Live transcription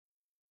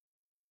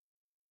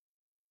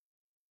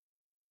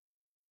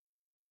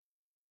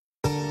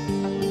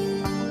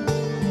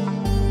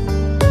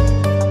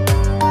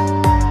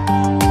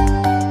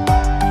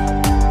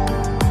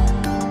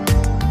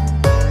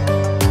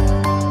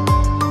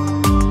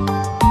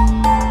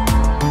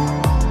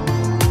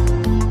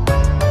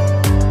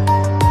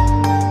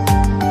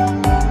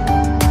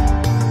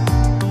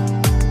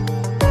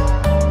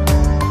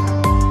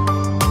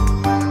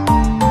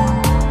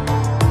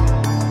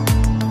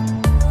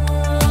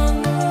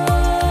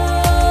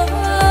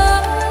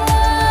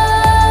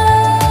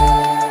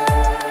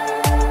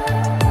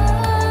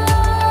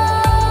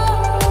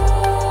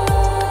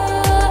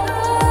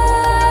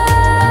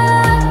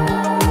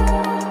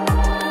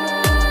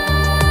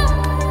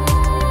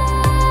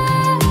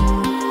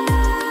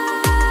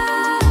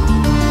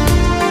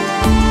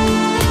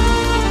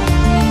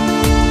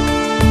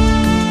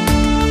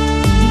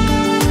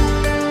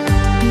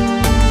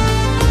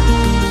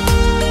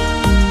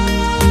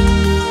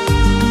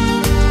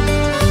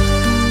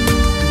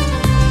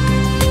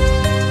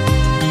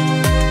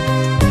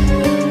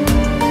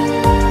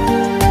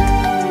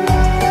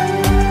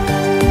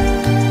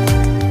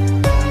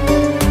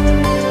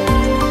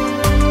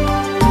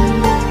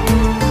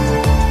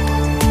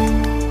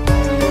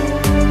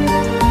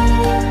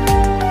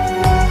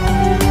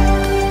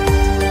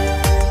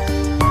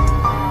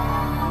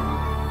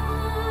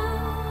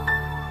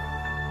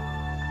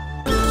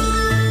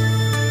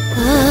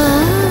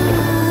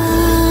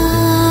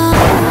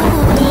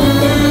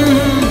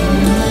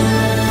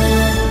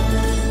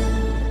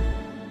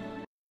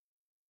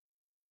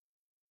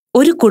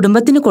ഒരു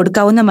കുടുംബത്തിന്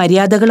കൊടുക്കാവുന്ന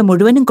മര്യാദകൾ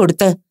മുഴുവനും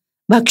കൊടുത്ത്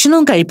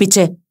ഭക്ഷണവും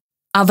കഴിപ്പിച്ച്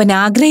അവൻ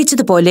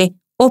ആഗ്രഹിച്ചതുപോലെ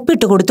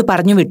ഒപ്പിട്ട് കൊടുത്തു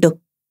പറഞ്ഞു വിട്ടു.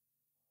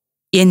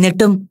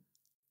 എന്നിട്ടും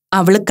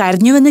അവള്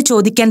കരഞ്ഞുവെന്ന്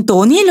ചോദിക്കാൻ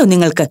തോന്നിയല്ലോ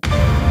നിങ്ങൾക്ക്?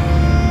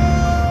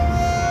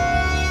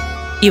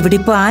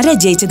 ഇവിടിപ്പോ ആരാ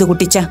ജയിച്ചത്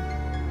കുട്ടിച്ച?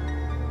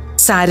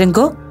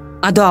 സാരംഗോ,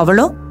 അതോ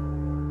അവളോ,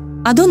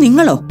 അതോ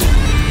നിങ്ങളോ?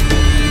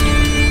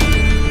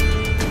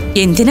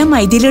 എന്തിനാ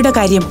മൈഥിലിയുടെ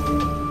കാര്യം?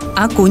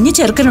 ആ കുഞ്ഞു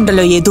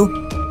ചെറുക്കനുണ്ടല്ലോ യേതു,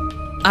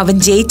 അവൻ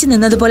ജയിച്ചു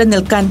നിന്നതുപോലെ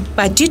നിൽക്കാൻ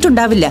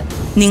പറ്റിയിട്ടുണ്ടാവില്ല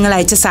നിങ്ങൾ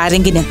അയച്ച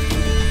സാരംഗിന്.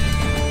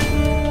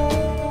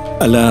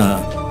 അല്ല,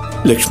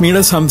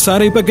 ലക്ഷ്മിയുടെ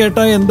സംസാരം ഇപ്പൊ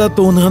കേട്ടാ എന്താ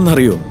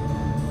തോന്നുകയെന്നറിയോ?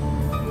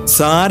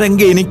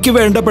 സാരംഗ് എനിക്ക്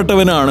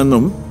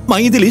വേണ്ടപ്പെട്ടവനാണെന്നും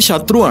മൈഥിലി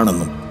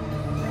ശത്രുവാണെന്നും.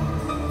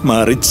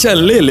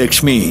 മറിച്ചല്ലേ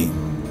ലക്ഷ്മി,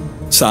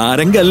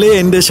 സാരംഗല്ലേ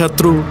എന്റെ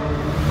ശത്രു.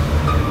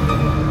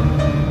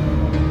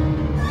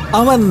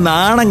 അവൻ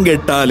നാണം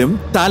കെട്ടാലും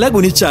തല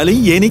കുനിച്ചാലും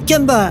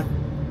എനിക്കെന്താ?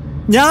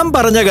 ഞാൻ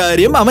പറഞ്ഞ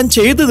കാര്യം അവൻ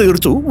ചെയ്തു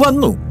തീർത്തു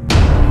വന്നു.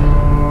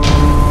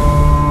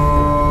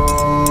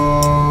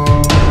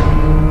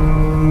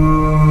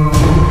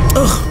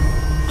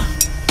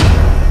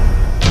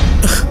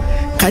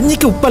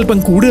 കഞ്ഞിക്ക് ഉപ്പൽപ്പം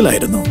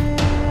കൂടുതലായിരുന്നു.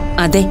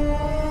 അതെ.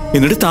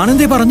 എന്നിട്ട്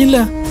താനെന്തേ പറഞ്ഞില്ല?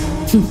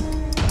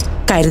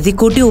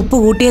 കരുതിക്കൂട്ടി ഉപ്പ്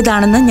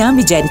കൂട്ടിയതാണെന്ന് ഞാൻ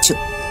വിചാരിച്ചു.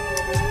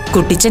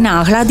 കുട്ടിച്ചൻ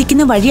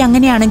ആഹ്ലാദിക്കുന്ന വഴി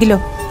അങ്ങനെയാണെങ്കിലോ?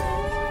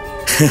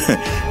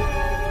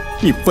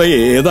 ഇപ്പൊ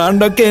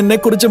ഏതാണ്ടൊക്കെ എന്നെ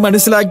കുറിച്ച്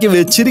മനസ്സിലാക്കി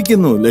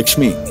വെച്ചിരിക്കുന്നു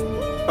ലക്ഷ്മി.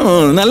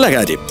 നല്ല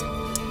കാര്യം.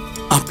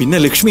 പിന്നെ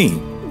ലക്ഷ്മി,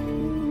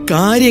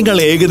 കാര്യങ്ങൾ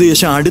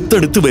ഏകദേശം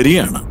അടുത്തടുത്ത്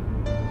വരികയാണ്.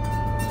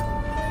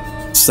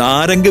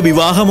 സാരംഗ്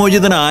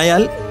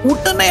വിവാഹമോചിതനായാൽ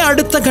ഉടനെ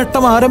അടുത്ത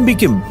ഘട്ടം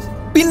ആരംഭിക്കും.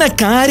 പിന്നെ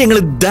കാര്യങ്ങൾ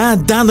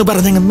ദാന്ന്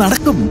പറഞ്ഞങ്ങ്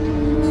നടക്കും.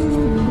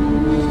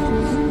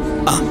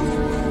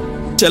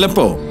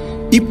 ചിലപ്പോ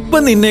ഇപ്പൊ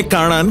നിന്നെ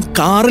കാണാൻ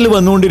കാറിൽ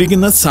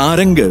വന്നുകൊണ്ടിരിക്കുന്ന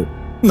സാരംഗ്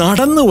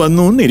നടന്നു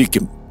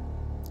വന്നുന്നിരിക്കും.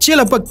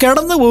 ചിലപ്പോ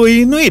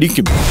കിടന്നുപോയിന്നും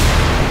ഇരിക്കും.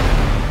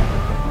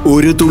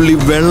 ഒരു തുള്ളി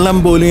വെള്ളം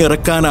പോലും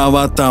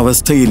ഇറക്കാനാവാത്ത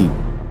അവസ്ഥയിൽ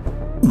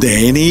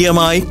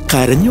ദയനീയമായി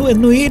കരഞ്ഞു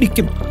എന്നും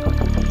ഇരിക്കും.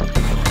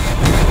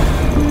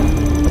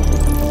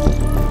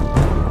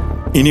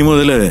 ഇനി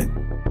മുതല്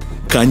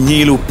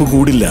കഞ്ഞിയിൽ ഉപ്പ്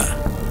കൂടില്ല,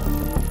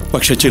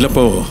 പക്ഷെ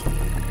ചിലപ്പോ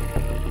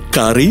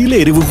കറിയിൽ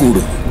എരിവ്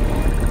കൂടും.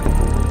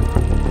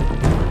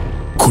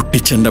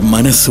 കുട്ടിച്ചന്റെ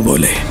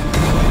മനസ്സുപോലെ.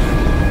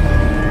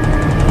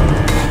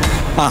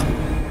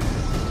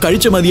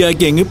 കഴിച്ചു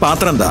മതിയാക്കിയെങ്കിൽ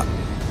പാത്രം താ,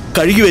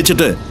 കഴുകി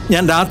വെച്ചിട്ട്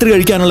ഞാൻ രാത്രി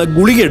കഴിക്കാനുള്ള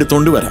ഗുളിക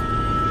എടുത്തോണ്ട് വരാം.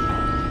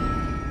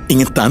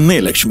 ഇങ്ങ് തന്നേ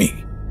ലക്ഷ്മി.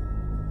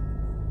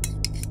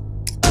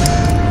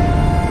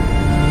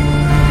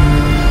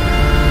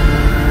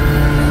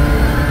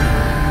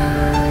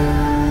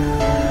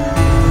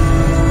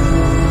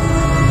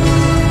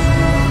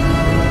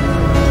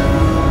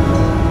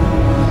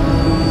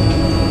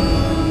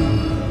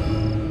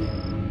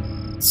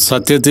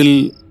 സത്യത്തിൽ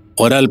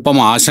ഒരൽപ്പം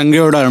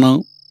ആശങ്കയോടാണ്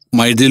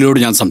മൈഥിലിയോട്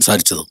ഞാൻ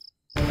സംസാരിച്ചത്.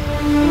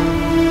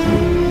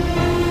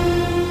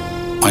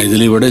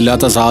 മൈഥിലി ഇവിടെ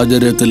ഇല്ലാത്ത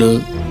സാഹചര്യത്തിൽ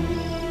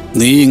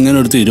നീ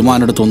ഇങ്ങനൊരു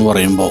തീരുമാനമെടുത്തെന്ന്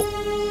പറയുമ്പോൾ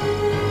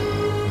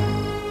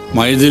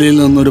മൈഥിലിയിൽ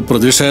നിന്നൊരു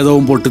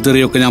പ്രതിഷേധവും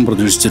പൊട്ടിത്തെറിയൊക്കെ ഞാൻ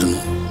പ്രതീക്ഷിച്ചിരുന്നു.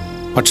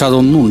 പക്ഷെ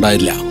അതൊന്നും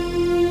ഉണ്ടായില്ല.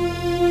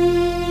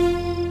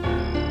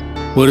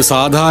 ഒരു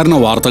സാധാരണ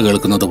വാർത്ത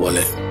കേൾക്കുന്നത്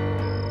പോലെ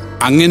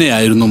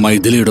അങ്ങനെയായിരുന്നു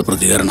മൈഥിലിയുടെ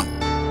പ്രതികരണം.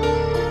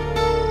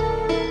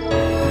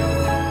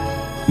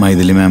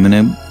 മൈഥിലി മാമിന്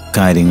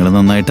കാര്യങ്ങൾ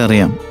നന്നായിട്ട്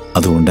അറിയാം,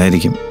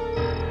 അതുകൊണ്ടായിരിക്കും.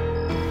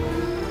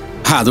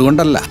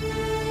 അതുകൊണ്ടല്ല,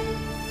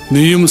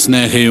 നീയും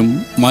സ്നേഹയും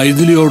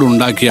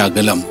മൈഥിലിയോടുണ്ടാക്കിയ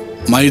അകലം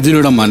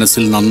മൈഥിലിയുടെ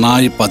മനസ്സിൽ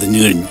നന്നായി പതിഞ്ഞു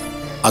കഴിഞ്ഞു.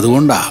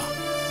 അതുകൊണ്ടാ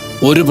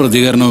ഒരു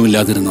പ്രതികരണവും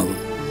ഇല്ലാതിരുന്നത്.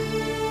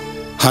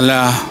 അല്ല,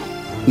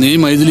 നീ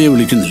മൈഥിലിയെ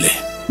വിളിക്കുന്നില്ലേ?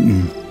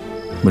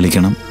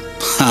 വിളിക്കണം.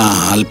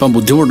 അല്പം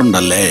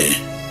ബുദ്ധിമുട്ടുണ്ടല്ലേ?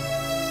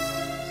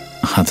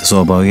 അത്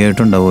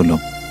സ്വാഭാവികമായിട്ടുണ്ടാവുമല്ലോ.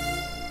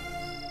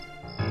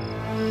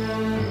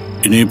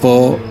 ഇനിയിപ്പോ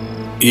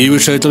ഈ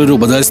വിഷയത്തിലൊരു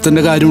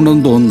ഉപദേശത്തിന്റെ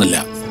കാര്യമുണ്ടെന്ന് തോന്നുന്നില്ല.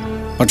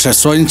 പക്ഷെ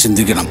സ്വയം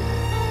ചിന്തിക്കണം.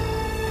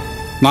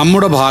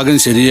 നമ്മുടെ ഭാഗം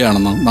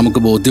ശരിയാണെന്ന് നമുക്ക്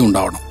ബോധ്യം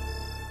ഉണ്ടാവണം.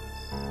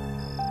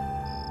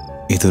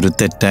 ഇതൊരു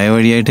തെറ്റായ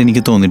വഴിയായിട്ട്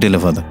എനിക്ക് തോന്നിയിട്ടില്ല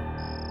ഫാദർ.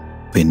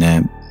 പിന്നെ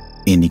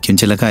എനിക്കും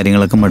ചില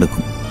കാര്യങ്ങളൊക്കെ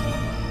മടുക്കും.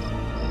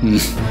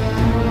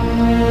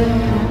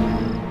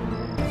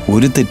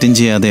 ഒരു തെറ്റും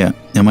ചെയ്യാതെയാ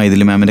ഞാൻ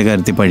മൈഥിലി മാമിന്റെ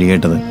കാര്യത്തിൽ പഴി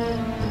കേട്ടത്.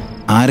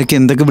 ആരൊക്കെ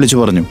എന്തൊക്കെ വിളിച്ചു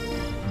പറഞ്ഞു.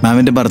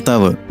 മാമിന്റെ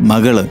ഭർത്താവ്,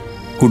 മകള്,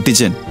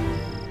 കുട്ടിച്ചൻ.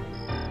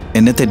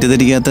 എന്നെ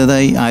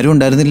തെറ്റിദ്ധരിക്കാത്തതായി ആരും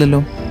ഉണ്ടായിരുന്നില്ലല്ലോ.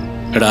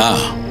 എടാ,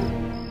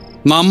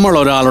 നമ്മൾ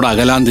ഒരാളോട്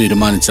അകലാൻ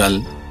തീരുമാനിച്ചാൽ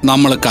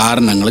നമ്മൾ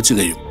കാരണങ്ങൾ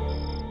ചികയും.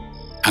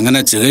 അങ്ങനെ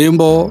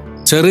ചികയുമ്പോൾ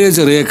ചെറിയ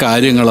ചെറിയ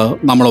കാര്യങ്ങൾ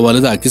നമ്മൾ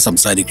വലുതാക്കി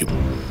സംസാരിക്കും.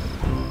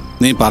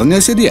 നീ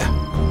പറഞ്ഞത് ശരിയാ.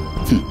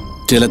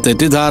 ചില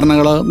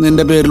തെറ്റിദ്ധാരണകൾ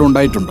നിന്റെ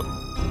പേരിലുണ്ടായിട്ടുണ്ട്.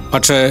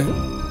 പക്ഷേ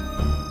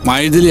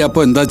മൈഥിലി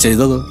അപ്പോൾ എന്താ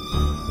ചെയ്തത്?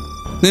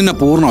 നിന്നെ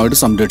പൂർണ്ണമായിട്ട്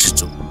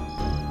സംരക്ഷിച്ചു.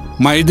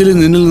 മൈഥിലി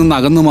നിന്നിൽ നിന്ന്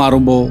അകന്നു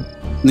മാറുമ്പോൾ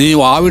നീ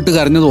വാവിട്ട്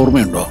കരഞ്ഞത്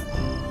ഓർമ്മയുണ്ടോ?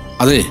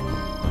 അതെ,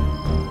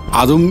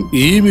 അതും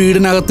ഈ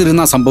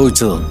വീടിനകത്തിരുന്നാ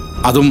സംഭവിച്ചത്.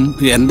 അതും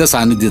എൻ്റെ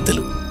സാന്നിധ്യത്തിൽ.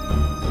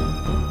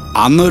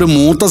 അന്നൊരു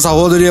മൂത്ത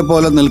സഹോദരിയെ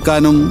പോലെ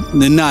നിൽക്കാനും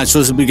നിന്നെ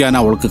ആശ്വസിപ്പിക്കാനും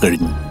അവൾക്ക്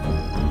കഴിഞ്ഞു.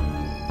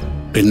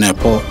 പിന്നെ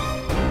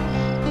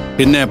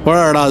പിന്നെ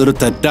എപ്പോഴാണ് അതൊരു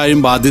തെറ്റായും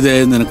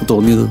ബാധ്യതയായും നിനക്ക്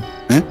തോന്നിയത്?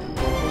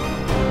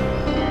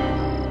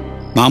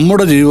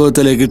 നമ്മുടെ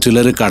ജീവിതത്തിലേക്ക്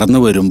ചിലർ കടന്നു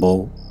വരുമ്പോൾ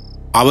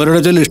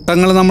അവരുടെ ചില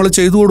ഇഷ്ടങ്ങൾ നമ്മൾ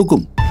ചെയ്തു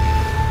കൊടുക്കും.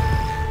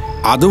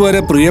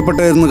 അതുവരെ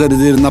പ്രിയപ്പെട്ടതെന്ന്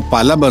കരുതിയിരുന്ന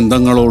പല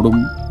ബന്ധങ്ങളോടും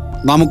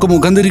നമുക്ക്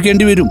മുഖം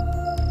തിരിക്കേണ്ടി വരും.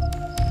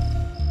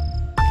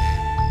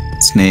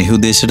 സ്നേഹം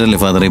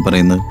ഉദ്ദേശിച്ചിട്ടല്ലേ ഫാദർ ഈ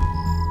പറയുന്നത്?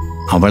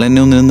 അവൾ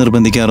എന്നെ ഒന്നിനും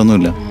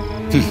നിർബന്ധിക്കാറൊന്നുമില്ല.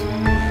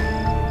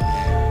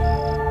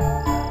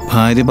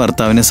 ഭാര്യ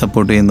ഭർത്താവിനെ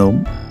സപ്പോർട്ട് ചെയ്യുന്നതും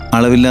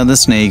അളവില്ലാതെ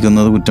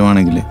സ്നേഹിക്കുന്നത്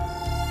കുറ്റമാണെങ്കിൽ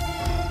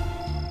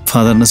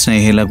ഫാദറിന്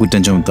സ്നേഹമില്ല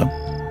കുറ്റം ചുമത്താം.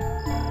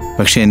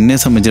 പക്ഷെ എന്നെ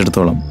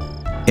സംബന്ധിച്ചിടത്തോളം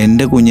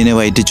എൻ്റെ കുഞ്ഞിനെ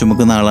വയറ്റി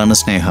ചുമക്കുന്ന ആളാണ്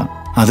സ്നേഹ.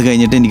 അത്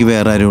കഴിഞ്ഞിട്ട് എനിക്ക്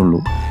വേറെ ആരേ ഉള്ളൂ.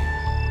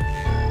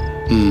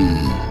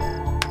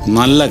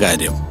 നല്ല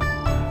കാര്യം.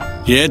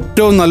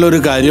 ഏറ്റവും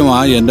നല്ലൊരു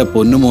കാര്യമാണ് എൻ്റെ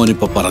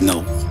പൊന്നുമോനിപ്പോൾ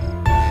പറഞ്ഞത്.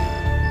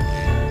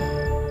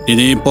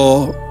 ഇനിയിപ്പോ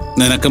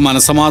നിനക്ക്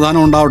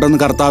മനസ്സമാധാനം ഉണ്ടാവട്ടെ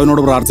എന്ന്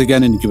കർത്താവിനോട്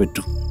പ്രാർത്ഥിക്കാൻ എനിക്ക്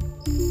പറ്റും.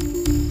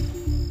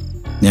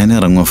 ഞാൻ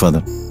ഇറങ്ങുമോ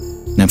ഫാദർ?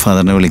 ഞാൻ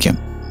ഫാദറിനെ വിളിക്കാം.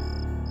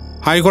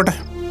 ആയിക്കോട്ടെ,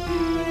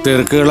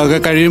 തിരക്കുകളൊക്കെ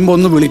കഴിയുമ്പോൾ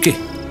ഒന്ന് വിളിക്കേ.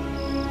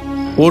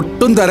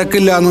 ഒട്ടും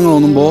തിരക്കില്ല എന്ന്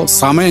തോന്നുമ്പോൾ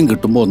സമയം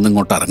കിട്ടുമ്പോൾ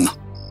ഒന്നിങ്ങോട്ട് ഇറങ്ങാം.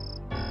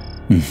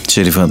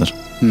 ശരി ഫാദർ.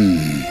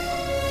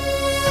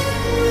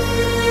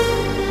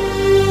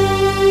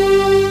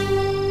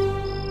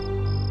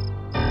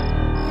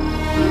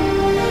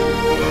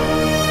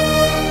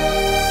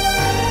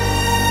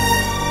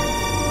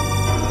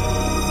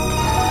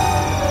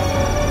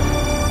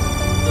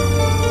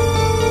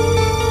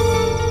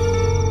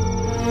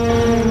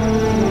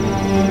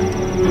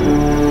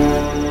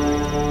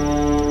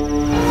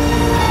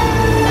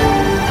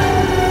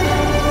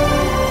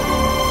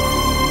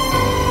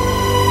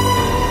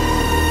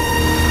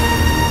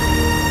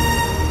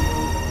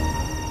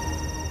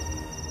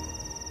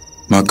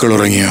 മക്കൾ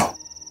ഉറങ്ങിയോ?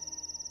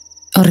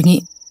 ഉറങ്ങി.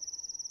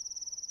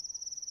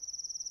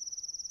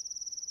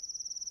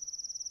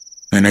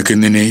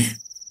 നിനക്കിന്നിനി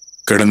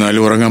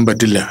കിടന്നാലും ഉറങ്ങാൻ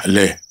പറ്റില്ല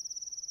അല്ലേ?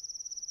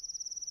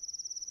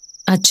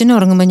 അച്ഛനും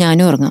ഉറങ്ങുമ്പോൾ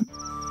ഞാനും ഉറങ്ങാം.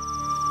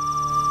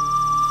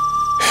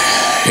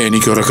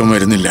 എനിക്ക് ഉറക്കം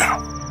വരുന്നില്ല.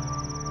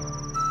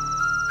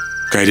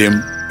 കാര്യം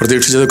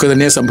പ്രതീക്ഷിച്ചതൊക്കെ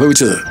തന്നെയാണ്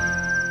സംഭവിച്ചത്.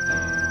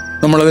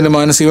 നമ്മളതിന്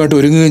മാനസികമായിട്ട്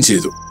ഒരുങ്ങുകയും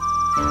ചെയ്തു.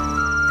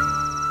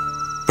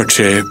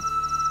 പക്ഷേ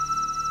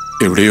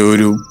എവിടെയോ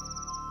ഒരു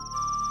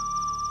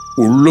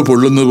ഉള്ളു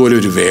പൊള്ളുന്നത് പോലെ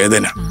ഒരു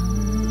വേദന.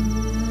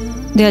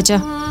 അച്ഛാ,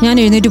 ഞാൻ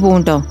എഴുന്നേറ്റ്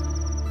പോകും കേട്ടോ.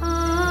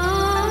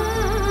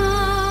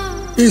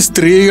 ഈ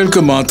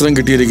സ്ത്രീകൾക്ക് മാത്രം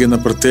കിട്ടിയിരിക്കുന്ന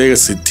പ്രത്യേക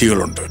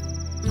സിദ്ധികളുണ്ട്.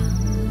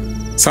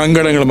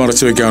 സങ്കടങ്ങൾ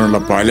മറച്ചു വെക്കാനുള്ള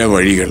പല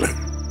വഴികൾ.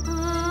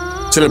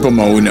 ചിലപ്പോ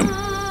മൗനം,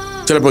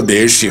 ചിലപ്പോ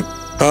ദേഷ്യം.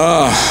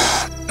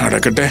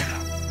 നടക്കട്ടെ.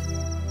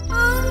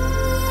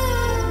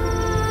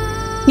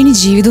 ഇനി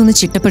ജീവിതം ഒന്ന്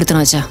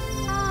ചിട്ടപ്പെടുത്തണം അച്ഛാ.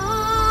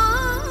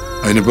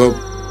 അതിനിപ്പോ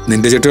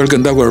നിന്റെ ചിട്ടകൾക്ക്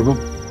എന്താ കുഴപ്പം?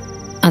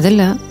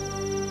 അതല്ല,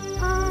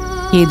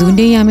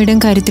 യേതുവിന്റെയും യാമിയുടെയും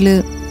കാര്യത്തില്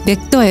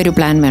വ്യക്തമായൊരു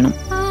പ്ലാൻ വേണം.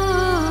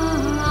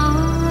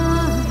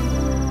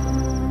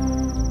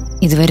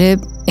 ഇതുവരെ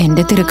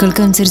എന്റെ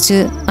തിരക്കുകൾക്കനുസരിച്ച്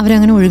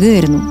അവരങ്ങനെ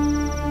ഒഴുകുകയായിരുന്നു.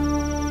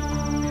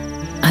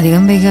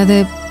 അധികം വൈകാതെ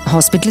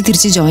ഹോസ്പിറ്റലിൽ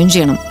തിരിച്ച് ജോയിൻ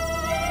ചെയ്യണം.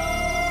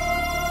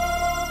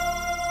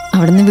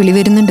 അവിടെ നിന്ന് വിളി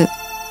വരുന്നുണ്ട്.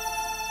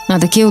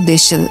 അതൊക്കെയാ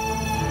ഉദ്ദേശിച്ചത്.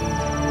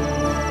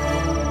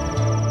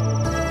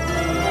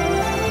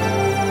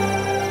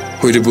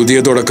 ഒരു പുതിയ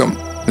തുടക്കം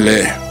അല്ലേ?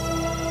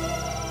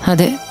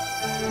 അതെ,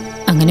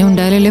 അങ്ങനെ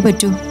ഉണ്ടായാലല്ലേ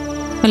പറ്റൂ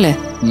അല്ലേ?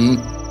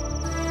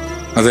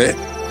 അതെ.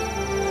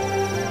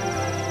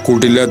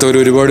 കൂട്ടില്ലാത്തവർ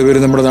ഒരുപാട് പേര്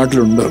നമ്മുടെ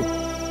നാട്ടിലുണ്ട്.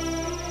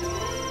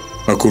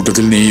 ആ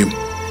കൂട്ടത്തിൽ നീയും.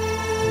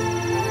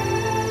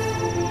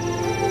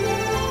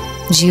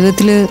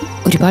 ജീവിതത്തില്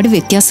ഒരുപാട്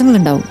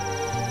വ്യത്യാസങ്ങളുണ്ടാവും.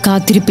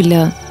 കാത്തിരിപ്പില്ല,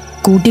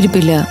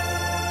 കൂട്ടിരിപ്പില്ല.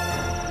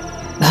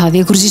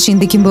 ഭാവിയെക്കുറിച്ച്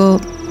ചിന്തിക്കുമ്പോ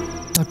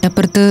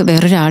തൊട്ടപ്പുറത്ത്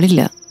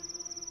വേറൊരാളില്ല.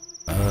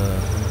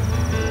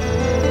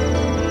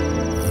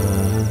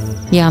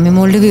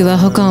 യാമിമോളുടെ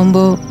വിവാഹമൊക്കെ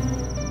ആവുമ്പോൾ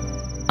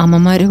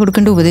അമ്മമാര്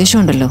കൊടുക്കേണ്ട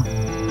ഉപദേശമുണ്ടല്ലോ.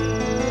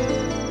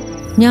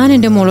 ഞാൻ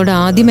എൻ്റെ മോളോട്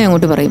ആദ്യമേ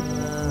അങ്ങോട്ട് പറയും,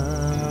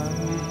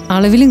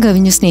 അളവിലും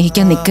കവിഞ്ഞ്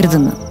സ്നേഹിക്കാൻ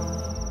നിൽക്കരുതെന്ന്.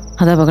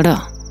 അത് അപകടമാ.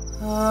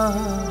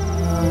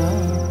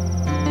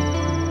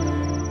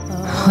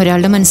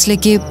 ഒരാളുടെ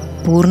മനസ്സിലേക്ക്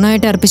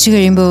പൂർണ്ണമായിട്ട് അർപ്പിച്ചു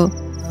കഴിയുമ്പോൾ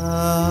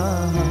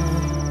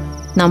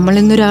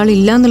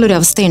നമ്മളിന്നൊരാളില്ല എന്നുള്ളൊരു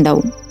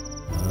അവസ്ഥയുണ്ടാവും.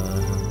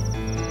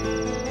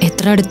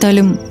 എത്ര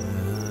അടുത്താലും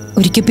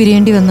ഒരിക്കൽ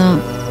പിരിയേണ്ടി വന്നാ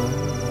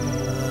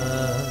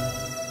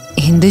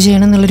എന്ത്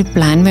ചെയ്യണം എന്നുള്ളൊരു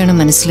പ്ലാൻ വേണം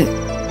മനസ്സിൽ.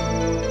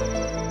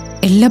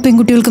 എല്ലാ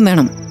പെൺകുട്ടികൾക്കും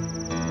വേണം.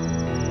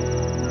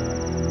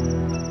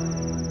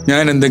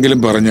 ഞാൻ എന്തെങ്കിലും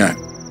പറഞ്ഞാൽ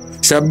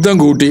ശബ്ദം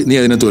കൂട്ടി നീ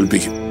അതിനെ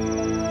തോൽപ്പിക്കും.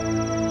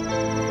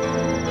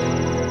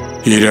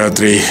 ഈ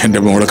രാത്രി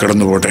എന്റെ മോളെ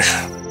കടന്നു പോട്ടെ.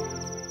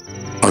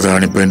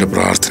 അതാണിപ്പോ എന്റെ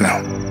പ്രാർത്ഥന.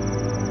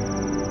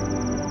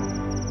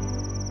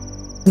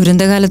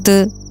 ദുരന്തകാലത്ത്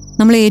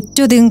നമ്മൾ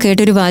ഏറ്റവും അധികം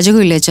കേട്ടൊരു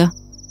വാചകമില്ലേ അച്ഛാ?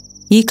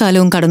 ഈ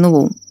കാലവും കടന്നു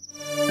പോവും.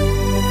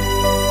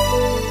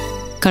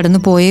 കടന്നു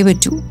പോയേ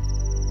പറ്റൂ.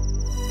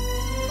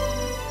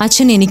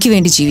 അച്ഛൻ എനിക്ക്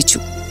വേണ്ടി ജീവിച്ചു.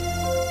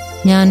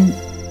 ഞാൻ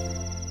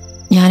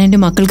എൻ്റെ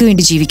മക്കൾക്ക്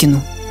വേണ്ടി ജീവിക്കുന്നു.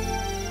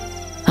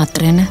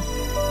 അത്ര തന്നെ.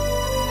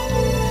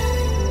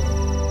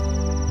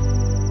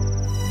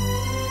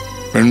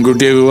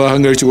 പെൺകുട്ടിയെ വിവാഹം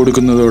കഴിച്ചു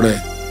കൊടുക്കുന്നതോടെ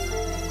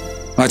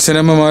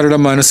അച്ഛനമ്മമാരുടെ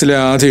മനസ്സിലെ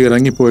ആധി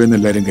ഇറങ്ങിപ്പോയെന്ന്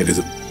എല്ലാവരും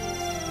കരുതും.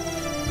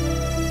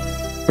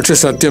 പക്ഷെ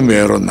സത്യം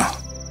വേറൊന്നാ.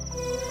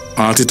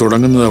 ആധി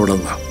തുടങ്ങുന്നത് അവിടെ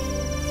നിന്നാ.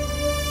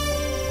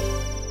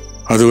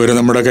 അതുവരെ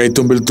നമ്മുടെ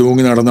കൈത്തുമ്പിൽ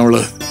തൂങ്ങി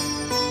നടന്നവള്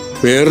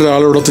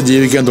വേറൊരാളോടൊത്ത്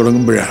ജീവിക്കാൻ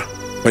തുടങ്ങുമ്പോഴാണ്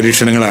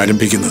പരീക്ഷണങ്ങൾ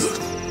ആരംഭിക്കുന്നത്.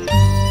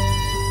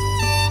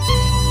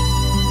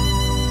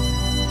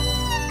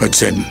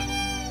 അച്ഛൻ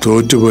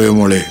തോറ്റുപോയ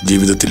മോളെ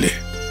ജീവിതത്തിലെ.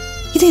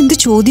 ഇതെന്ത്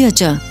ചോദ്യം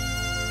അച്ഛാ?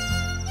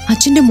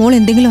 അച്ഛന്റെ മോൾ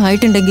എന്തെങ്കിലും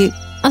ആയിട്ടുണ്ടെങ്കിൽ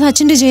അത്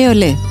അച്ഛന്റെ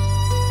ജയമല്ലേ?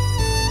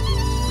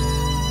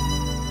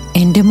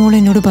 എന്റെ മോൾ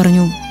എന്നോട്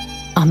പറഞ്ഞു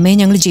അമ്മയെ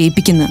ഞങ്ങൾ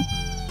ജയിപ്പിക്കുന്ന.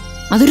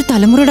 അതൊരു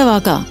തലമുറയുടെ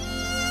വാക്കാ.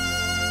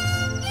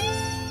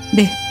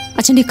 ദേ,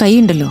 അച്ഛൻ്റെ കൈ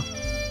ഉണ്ടല്ലോ,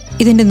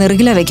 ഇതെന്റെ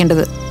നെറുകിലാ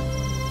വെക്കേണ്ടത്.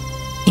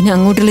 ഇനി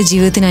അങ്ങോട്ടുള്ള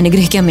ജീവിതത്തിന്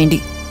അനുഗ്രഹിക്കാൻ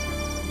വേണ്ടി.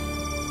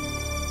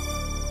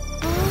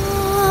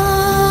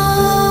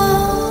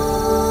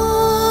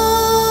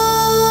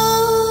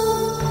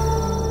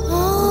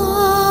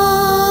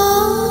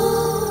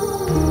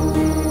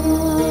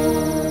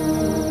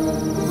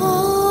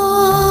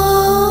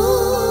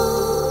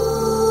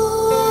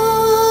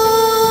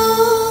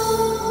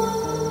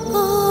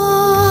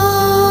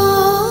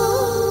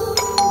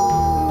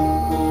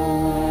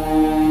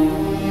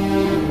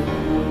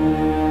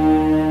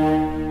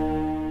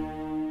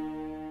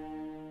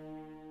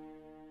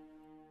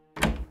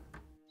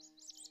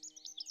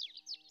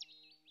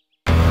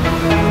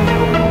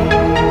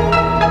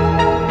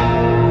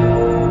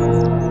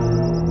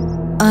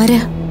 ആരാ?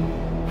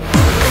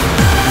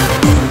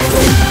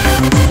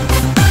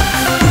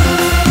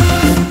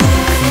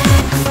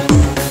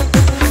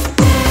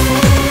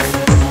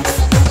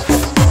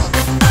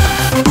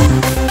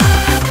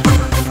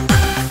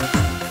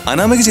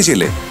 അനാമിക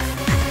ചേച്ചിയല്ലേ?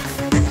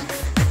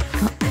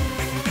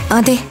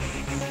 അതെ.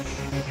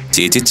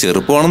 ചേച്ചി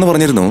ചെറുപ്പമാണെന്ന്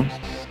പറഞ്ഞിരുന്നു,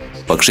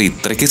 പക്ഷെ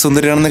ഇത്രയ്ക്ക്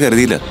സുന്ദരിയാണെന്ന്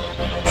കരുതിയില്ല.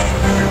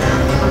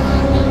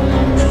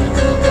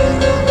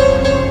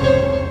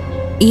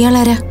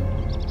 ഇയാളാരാ?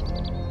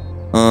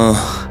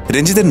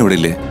 രഞ്ജിതൻ ഇവിടെ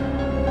ഇല്ലേ?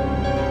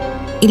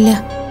 ഇല്ല.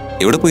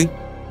 എവിടെ പോയി?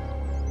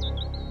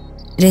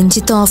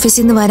 രഞ്ജിത്ത്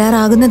ഓഫീസിൽ നിന്ന്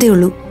വരാറാകുന്നതേ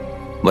ഉള്ളൂ.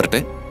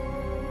 വരട്ടെ.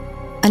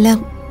 അല്ല,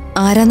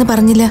 ആരാന്ന്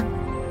പറഞ്ഞില്ല.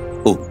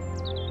 ഓ,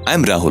 ഐ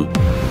എം രാഹുൽ.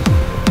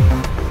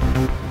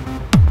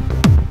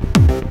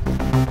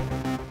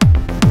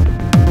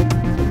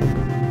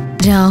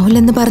 രാഹുൽ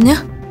എന്ന് പറഞ്ഞ?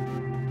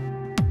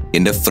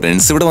 എന്റെ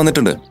ഫ്രണ്ട്സ് ഇവിടെ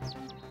വന്നിട്ടുണ്ട്.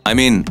 ഐ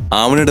മീൻ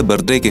ആവണിയുടെ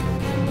ബർത്ത്ഡേക്ക്.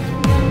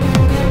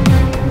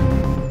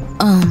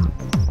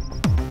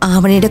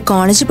 ആവണിയുടെ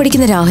കോളേജിൽ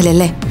പഠിക്കുന്ന രാഹുൽ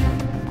അല്ലേ?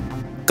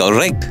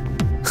 കറക്റ്റ്.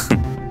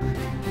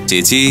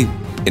 ചേച്ചി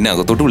എന്നെ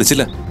അകത്തോട്ട്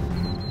വിളിച്ചില്ല.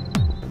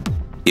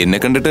 എന്നെ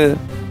കണ്ടിട്ട്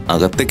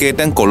അകത്ത്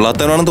കയറ്റാൻ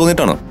കൊള്ളാത്തവനാണെന്ന്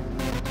തോന്നിയിട്ടാണോ?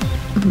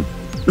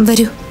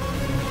 വരൂ.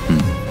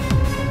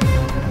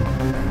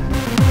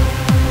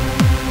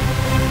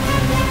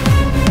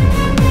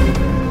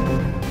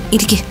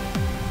 ഇരിക്ക്.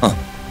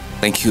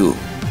 Thank you.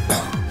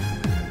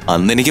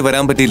 അന്ന് എനിക്ക്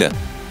വരാൻ പറ്റിയില്ല.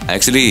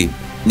 ആക്ച്വലി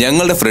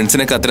ഞങ്ങളുടെ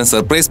ഫ്രണ്ട്സിനൊക്കെ അത്തരം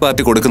സർപ്രൈസ്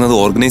പാർട്ടി കൊടുക്കുന്നത്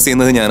ഓർഗനൈസ്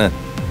ചെയ്യുന്നത് ഞാനാ.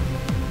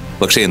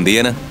 പക്ഷെ എന്ത്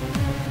ചെയ്യാനാ,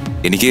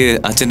 എനിക്ക്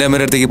അച്ഛൻ്റെ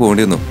അമ്മയുടെ അടുത്തേക്ക്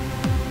പോകേണ്ടി വന്നു.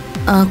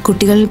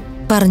 കുട്ടികൾ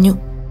പറഞ്ഞു.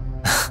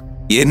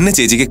 എന്നെ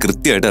ചേച്ചിക്ക്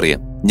കൃത്യമായിട്ട് അറിയാം.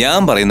 ഞാൻ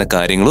പറയുന്ന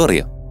കാര്യങ്ങളും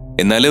അറിയാം.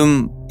 എന്നാലും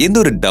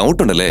എന്തൊരു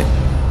ഡൗട്ട് ഉണ്ടല്ലേ?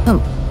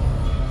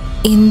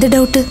 എന്ത്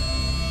ഡൗട്ട്?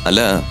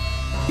 അല്ല,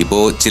 ഇപ്പോ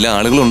ചില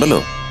ആളുകളുണ്ടല്ലോ,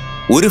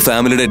 ഒരു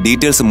ഫാമിലിയുടെ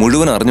ഡീറ്റെയിൽസ്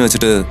മുഴുവൻ അറിഞ്ഞു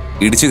വെച്ചിട്ട്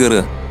ഇടിച്ചു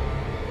കയറുക,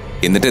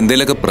 എന്നിട്ട്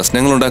എന്തെങ്കിലുമൊക്കെ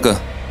പ്രശ്നങ്ങൾ ഉണ്ടാക്കുക.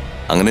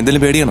 അങ്ങനെ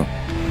എന്തെങ്കിലും പേടിയാണോ?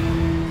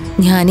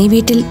 ഞാൻ ഈ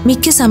വീട്ടിൽ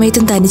മിക്ക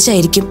സമയത്തും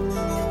തനിച്ചായിരിക്കും.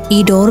 ഈ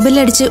ഡോർബെൽ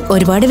അടിച്ച്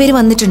ഒരുപാട് പേര്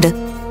വന്നിട്ടുണ്ട്.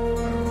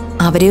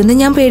 അവരെയൊന്നും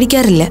ഞാൻ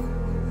പേടിക്കാറില്ല.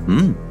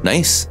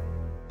 നൈസ്.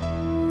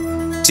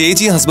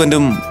 ചേച്ചിയും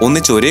ഹസ്ബൻഡും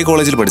ഒന്നിച്ച് ഒരേ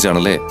കോളേജിൽ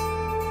പഠിച്ചാണല്ലേ?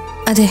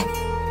 അതെ.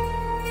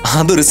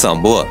 അതൊരു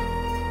സംഭവമാ.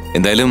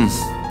 എന്തായാലും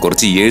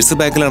കുറച്ച് ഇയേഴ്സ്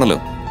ബാക്കിലാണല്ലോ.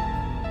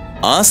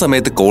 ആ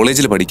സമയത്ത്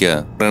കോളേജിൽ പഠിക്കുക,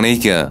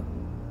 പ്രണയിക്കുക,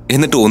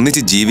 എന്നിട്ട്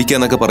ഒന്നിച്ച് ജീവിക്കുക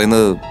എന്നൊക്കെ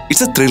പറയുന്നത്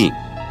ഇറ്റ്സ് എ ത്രിൽ.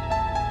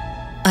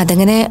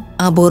 അതങ്ങനെ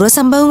അപൂർവ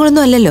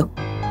സംഭവങ്ങളൊന്നും അല്ലല്ലോ.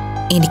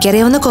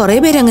 എനിക്കറിയാവുന്ന കുറെ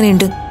പേര്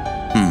അങ്ങനെയുണ്ട്.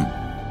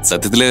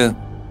 സത്യത്തില്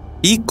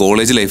ഈ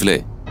കോളേജ് ലൈഫിലെ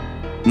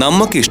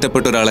നമുക്ക്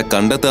ഇഷ്ടപ്പെട്ട ഒരാളെ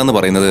കണ്ടെത്തുക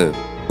പറയുന്നത്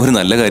ഒരു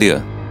നല്ല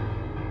കാര്യമാണ്.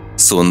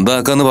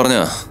 സ്വന്തമാക്കാന്ന്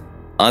പറഞ്ഞാ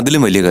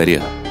അതിലും വലിയ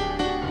കാര്യമാണ്.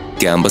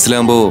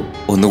 ക്യാമ്പസിലാകുമ്പോ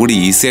ഒന്നുകൂടി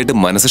ഈസി ആയിട്ട്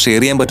മനസ്സ്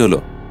ഷെയർ ചെയ്യാൻ പറ്റുമല്ലോ.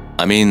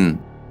 ഐ മീൻ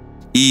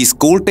ഈ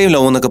സ്കൂൾ ടൈം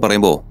ലവ് എന്നൊക്കെ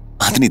പറയുമ്പോ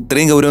അതിന്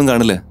ഇത്രയും ഗൗരവം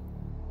കാണില്ല.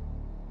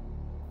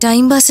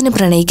 ടൈം പാസിന്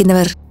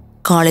പ്രണയിക്കുന്നവർ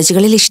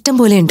കോളേജുകളിൽ ഇഷ്ടം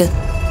പോലെ ഉണ്ട്.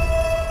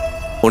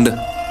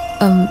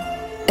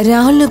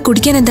 രാഹുലിന്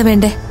കുടിക്കാൻ എന്താ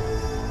വേണ്ടേ?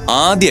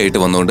 ആദ്യമായിട്ട്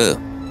വന്നോണ്ട്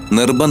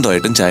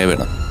നിർബന്ധമായിട്ടും ചായ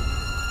വേണം.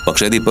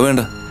 പക്ഷെ അതിപ്പോ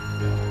വേണ്ട.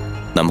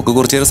 നമുക്ക്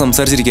കുറച്ചു നേരം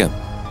സംസാരിച്ചിരിക്കാം.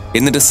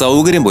 എന്നിട്ട്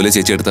സൗകര്യം പോലെ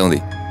ചേച്ചി എടുത്താൽ മതി.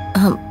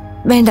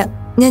 വേണ്ട,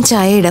 ഞാൻ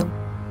ചായ ഇടാം.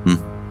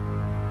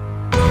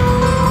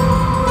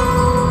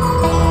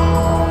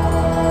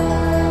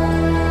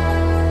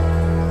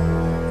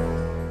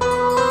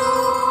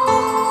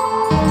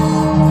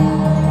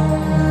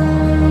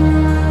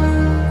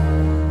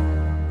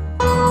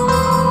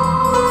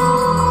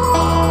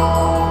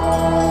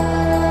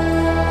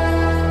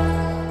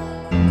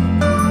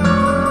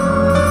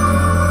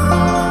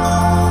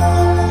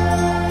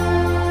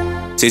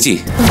 ചേച്ചി,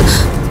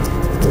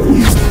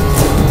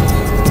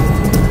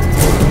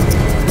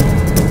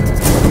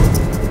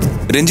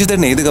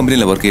 രഞ്ജിത്തേട്ടൻ ഏത്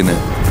കമ്പനിയിലാണ് വർക്ക്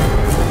ചെയ്യുന്നത്?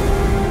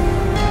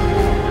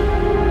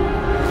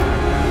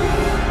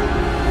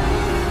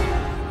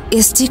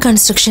 SG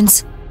constructions.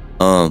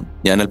 ആ,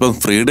 ഞാൻ അല്പം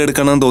ഫ്രീഡം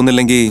എടുക്കണമെന്ന്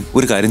തോന്നില്ലെങ്കിൽ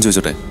ഒരു കാര്യം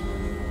ചോദിച്ചോട്ടെ?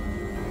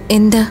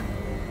 എന്താ?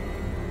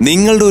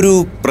 നിങ്ങളുടെ ഒരു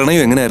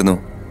പ്രണയം എങ്ങനെയായിരുന്നു?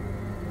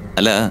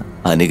 അല്ല,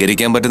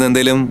 അനുകരിക്കാൻ പറ്റുന്ന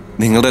എന്തെങ്കിലും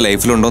നിങ്ങളുടെ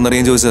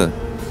ലൈഫിലുണ്ടോന്നറിയാൻ ചോദിച്ചത്.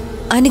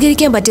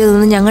 അനുകരിക്കാൻ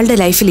പറ്റിയതൊന്നും ഞങ്ങളുടെ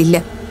ലൈഫിലില്ല,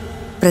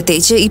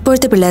 പ്രത്യേകിച്ച്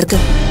ഇപ്പോഴത്തെ പിള്ളേർക്ക്.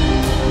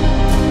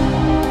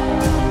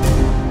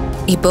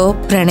 ഇപ്പോ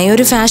പ്രണയം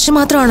ഒരു ഫാഷൻ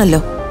മാത്രമാണല്ലോ.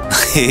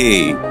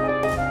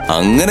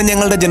 അങ്ങനെ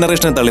ഞങ്ങളുടെ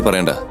ജനറേഷനെ തള്ളി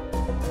പറയണ്ട,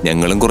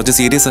 ഞങ്ങളും കുറച്ച്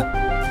സീരിയസ്.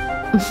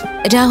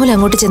 രാഹുൽ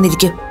അങ്ങോട്ട്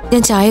ചെന്നിരിക്കും,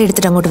 ഞാൻ ചായ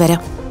എടുത്തിട്ട് അങ്ങോട്ട്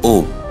വരാം. ഓ,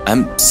 ഐ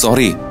എം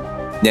സോറി.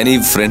 ഞാൻ ഈ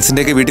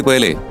ഫ്രണ്ട്സിന്റെ ഒക്കെ വീട്ടിൽ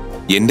പോയാലേ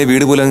എന്റെ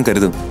വീട് പോലെ അങ്ങ്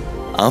കരുതും.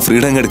 ആ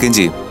ഫ്രീഡം അങ്ങ് എടുക്കുകയും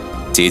ചെയ്യും.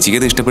 ചേച്ചിക്ക്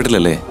അത്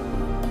ഇഷ്ടപ്പെട്ടില്ലല്ലേ?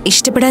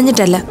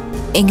 ഇഷ്ടപ്പെടാഞ്ഞിട്ടല്ല,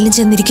 എങ്കിലും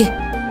ചെന്നിരിക്കെ.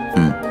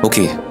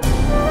 ഓക്കെ.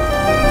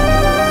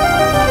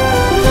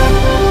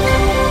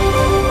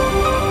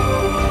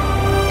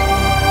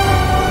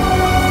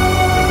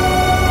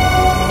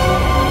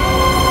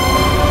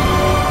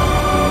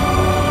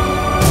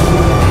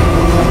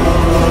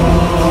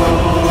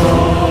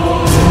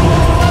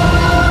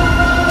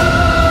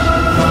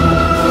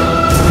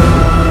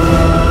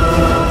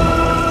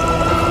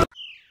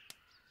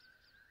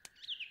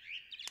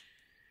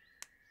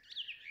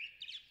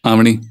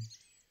 ആവണി,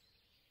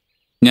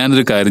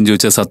 ഞാനൊരു കാര്യം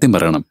ചോദിച്ചാൽ സത്യം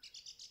പറയണം.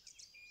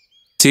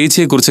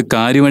 ചേച്ചിയെക്കുറിച്ച്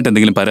കാര്യമായിട്ട്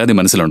എന്തെങ്കിലും പരാതി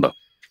മനസ്സിലുണ്ടോ?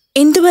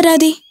 എന്തു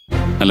പരാതി?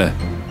 അല്ല,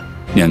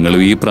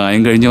 ഞങ്ങളും ഈ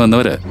പ്രായം കഴിഞ്ഞ്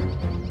വന്നവര്.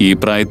 ഈ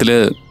പ്രായത്തില്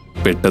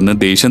പെട്ടെന്ന്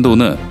ദേഷ്യം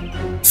തോന്നുക,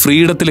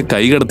 ഫ്രീഡത്തിൽ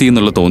കൈകടത്തി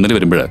എന്നുള്ള തോന്നൽ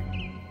വരുമ്പോഴ്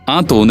ആ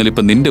തോന്നൽ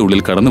ഇപ്പം നിന്റെ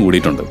ഉള്ളിൽ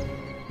കടന്നുകൂടിയിട്ടുണ്ട്.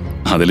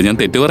 അതിൽ ഞാൻ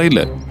തെറ്റു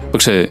പറയില്ല.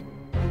 പക്ഷേ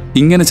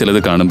ഇങ്ങനെ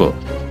ചിലത് കാണുമ്പോൾ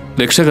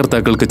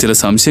രക്ഷകർത്താക്കൾക്ക് ചില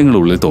സംശയങ്ങൾ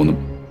ഉള്ളിൽ തോന്നും.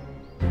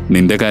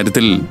 നിന്റെ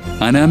കാര്യത്തിൽ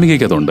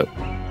അനാമികയ്ക്കതുണ്ട്.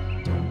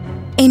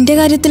 എന്റെ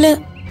കാര്യത്തില്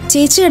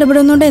ചേച്ചി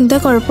ഇടപെടുന്നോണ്ട് എന്താ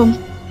കുഴപ്പം?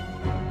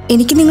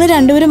 എനിക്ക് നിങ്ങൾ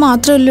രണ്ടുപേരും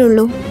മാത്രമല്ലേ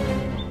ഉള്ളൂ.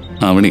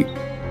 ആവണി,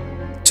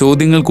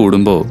 ചോദ്യങ്ങൾ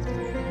കൂടുമ്പോ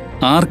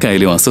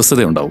ആർക്കായാലും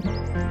അസ്വസ്ഥതയുണ്ടാവും.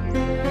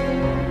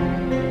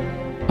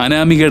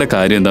 അനാമികയുടെ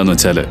കാര്യം എന്താന്ന്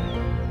വെച്ചാല്,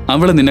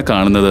 അവള് നിന്നെ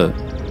കാണുന്നത്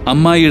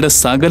അമ്മായിയുടെ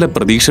സകല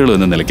പ്രതീക്ഷകളും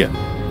എന്ന നിലയ്ക്കാണ്.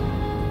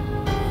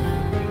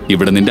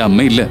 ഇവിടെ നിന്റെ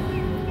അമ്മയില്ല,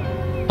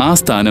 ആ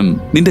സ്ഥാനം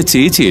നിന്റെ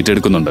ചേച്ചി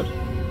ഏറ്റെടുക്കുന്നുണ്ട്.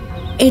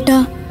 ഏട്ടാ,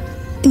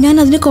 ഞാൻ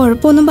അതിന്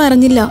കുഴപ്പമൊന്നും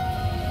പറഞ്ഞില്ല.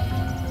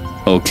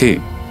 ഓക്കെ,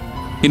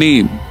 ഇനി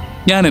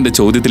ഞാൻ എന്റെ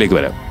ചോദ്യത്തിലേക്ക്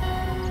വരാം.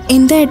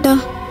 എന്താ ഏട്ടാ?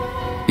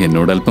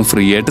 എന്നോട് അല്പം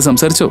ഫ്രീ ആയിട്ട്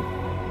സംസാരിച്ചോ.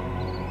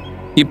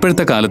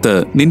 ഇപ്പോഴത്തെ കാലത്ത്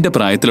നിന്റെ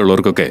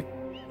പ്രായത്തിലുള്ളവർക്കൊക്കെ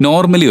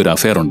നോർമലി ഒരു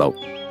അഫെയർ ഉണ്ടാവും.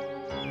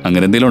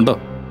 അങ്ങനെ എന്തെങ്കിലും ഉണ്ടോ?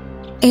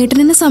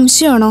 ഏട്ടനെന്നെ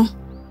സംശയമാണോ?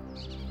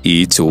 ഈ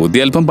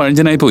ചോദ്യം അല്പം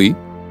പഴഞ്ചനായി പോയി.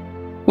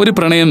 ഒരു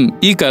പ്രണയം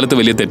ഈ കാലത്ത്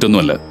വലിയ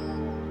തെറ്റൊന്നുമല്ല.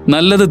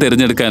 നല്ലത്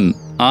തിരഞ്ഞെടുക്കാൻ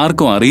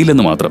ആർക്കും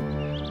അറിയില്ലെന്ന് മാത്രം.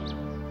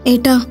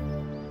 ഏട്ടാ,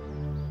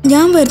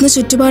 ഞാൻ വരുന്ന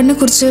ചുറ്റുപാടിനെ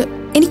കുറിച്ച്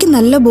എനിക്ക്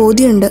നല്ല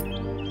ബോധ്യമുണ്ട്.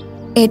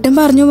 ഏട്ടൻ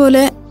പറഞ്ഞ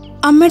പോലെ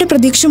അമ്മയുടെ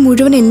പ്രതീക്ഷ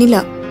മുഴുവൻ എന്നില്ല.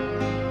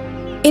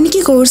 എനിക്ക്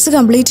കോഴ്സ്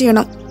കംപ്ലീറ്റ്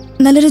ചെയ്യണം,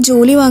 നല്ലൊരു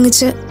ജോലി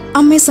വാങ്ങിച്ച്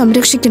അമ്മയെ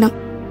സംരക്ഷിക്കണം.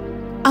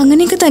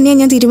 അങ്ങനെയൊക്കെ തന്നെയാണ്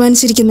ഞാൻ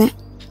തീരുമാനിച്ചിരിക്കുന്നത്.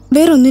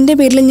 വേറൊന്നിന്റെ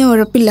പേരിൽ ഞാൻ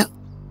ഉഴപ്പില്ല.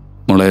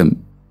 മോളെ,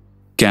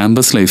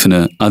 ക്യാമ്പസ് ലൈഫിന്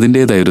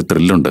അതിൻ്റെതായൊരു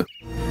ത്രില്ലുണ്ട്.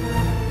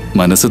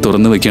 മനസ്സ്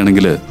തുറന്നു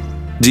വെക്കുകയാണെങ്കിൽ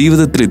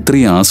ജീവിതത്തിൽ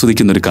ഇത്രയും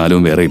ആസ്വദിക്കുന്നൊരു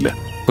കാലവും വേറെയില്ല.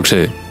 പക്ഷേ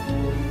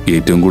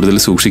ഏറ്റവും കൂടുതൽ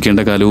സൂക്ഷിക്കേണ്ട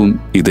കാലവും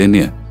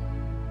ഇതുതന്നെയാ.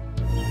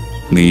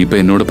 നീ ഇപ്പം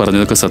എന്നോട്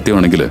പറഞ്ഞതൊക്കെ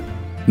സത്യമാണെങ്കിൽ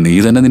നീ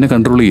തന്നെ നിന്നെ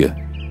കൺട്രോൾ ചെയ്യുക.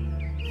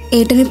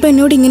 ഏട്ടനിപ്പോ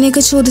എന്നോട്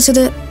ഇങ്ങനെയൊക്കെ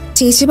ചോദിച്ചത്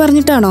ചേച്ചി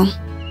പറഞ്ഞിട്ടാണോ?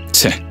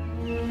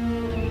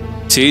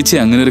 ചേച്ചി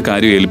അങ്ങനെ ഒരു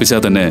കാര്യം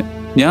ഏൽപ്പിച്ചാൽ തന്നെ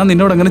ഞാൻ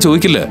നിന്നോട് അങ്ങനെ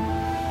ചോദിക്കില്ല.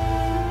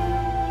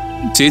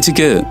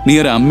 ചേച്ചിക്ക് നീ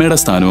ഒരു അമ്മയുടെ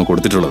സ്ഥാനമോ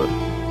കൊടുത്തിട്ടുള്ളത്.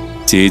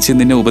 ചേച്ചി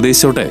നിന്നെ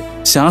ഉപദേശിച്ചോട്ടെ,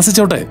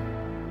 ശാസിച്ചോട്ടെ.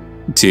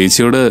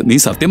 ചേച്ചിയോട് നീ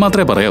സത്യം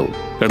മാത്രമേ പറയാവൂ,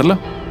 കേട്ടല്ലോ?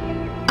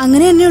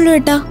 അങ്ങനെ തന്നെയുള്ളൂ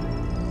ഏട്ടാ.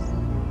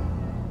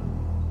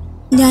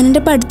 ഞാൻ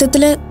എന്റെ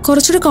പഠിത്തത്തില്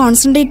കുറച്ചുകൂടെ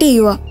കോൺസെൻട്രേറ്റ്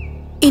ചെയ്യുക.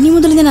 ഇനി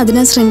മുതൽ ഞാൻ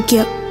അതിനാ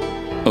ശ്രമിക്കുക.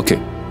 ഓക്കെ,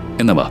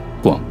 എന്നാ വാ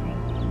പോവാം.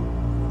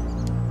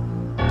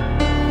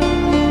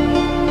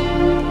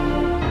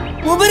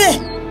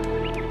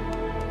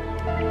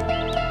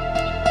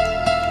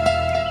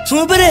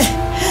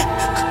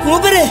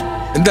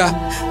 എന്താ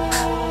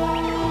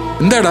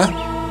എന്താടാ?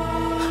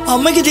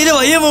 അമ്മയ്ക്ക് തീരെ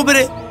വയ്യ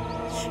മൂപ്പരെ.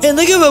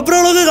 എന്തൊക്കെയോ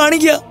വെപ്രാളൊക്കെ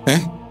കാണിക്കുക.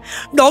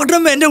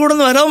 ഡോക്ടറമ്മ എന്റെ കൂടെ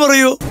ഒന്ന് വരാൻ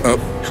പറയൂ.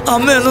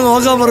 അമ്മ ഒന്ന്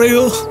നോക്കാൻ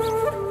പറയൂ.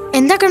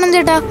 എന്താ കണ്ണൻ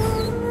ചേട്ടാ?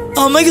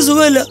 അമ്മയ്ക്ക്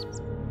സുഖമില്ല,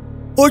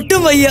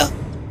 ഒട്ടും വയ്യ.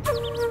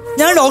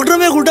 ഞാൻ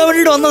ഡോക്ടറമ്മയെ കൂട്ടാൻ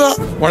വേണ്ടിട്ട് വന്നതാ.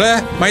 മോളെ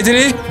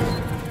മൈഥിലി,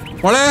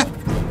 മോളെ.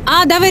 ആ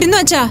ദാ വരുന്നു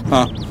അച്ഛാ.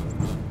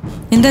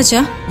 എന്താ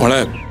അച്ഛാ?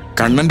 മോളെ,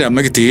 കണ്ണന്റെ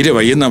അമ്മയ്ക്ക് തീരെ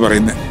വയ്യെന്നാ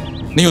പറയുന്നത്.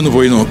 നീ ഒന്ന്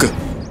പോയി നോക്ക്.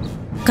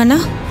 കണ്ണ,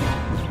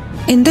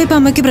 എന്താ ഇപ്പൊ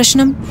അമ്മയ്ക്ക്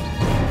പ്രശ്നം?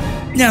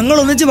 ഞങ്ങൾ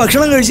ഒന്നിച്ച്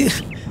ഭക്ഷണം കഴിച്ച്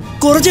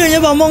കുറച്ച്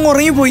കഴിഞ്ഞപ്പോ അമ്മ അങ്ങ്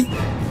ഉറങ്ങിപ്പോയി.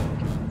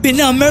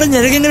 പിന്നെ അമ്മയുടെ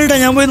ഞെരകങ്ങളിട്ടാ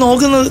ഞാൻ പോയി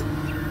നോക്കുന്നത്.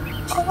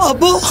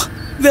 അപ്പോ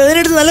വേദന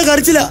എടുത്ത് നല്ല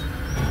കരച്ചില്ല.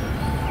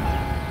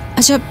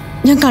 അച്ഛാ,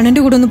 ഞാൻ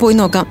കണ്ണന്റെ കൂടെ ഒന്ന് പോയി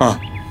നോക്കാം.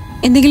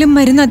 എന്തെങ്കിലും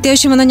മരുന്ന്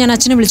അത്യാവശ്യം വന്നാൽ ഞാൻ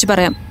അച്ഛനെ വിളിച്ച്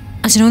പറയാം.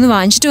 അച്ഛനൊന്ന്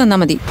വാങ്ങിച്ചിട്ട് വന്നാൽ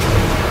മതി.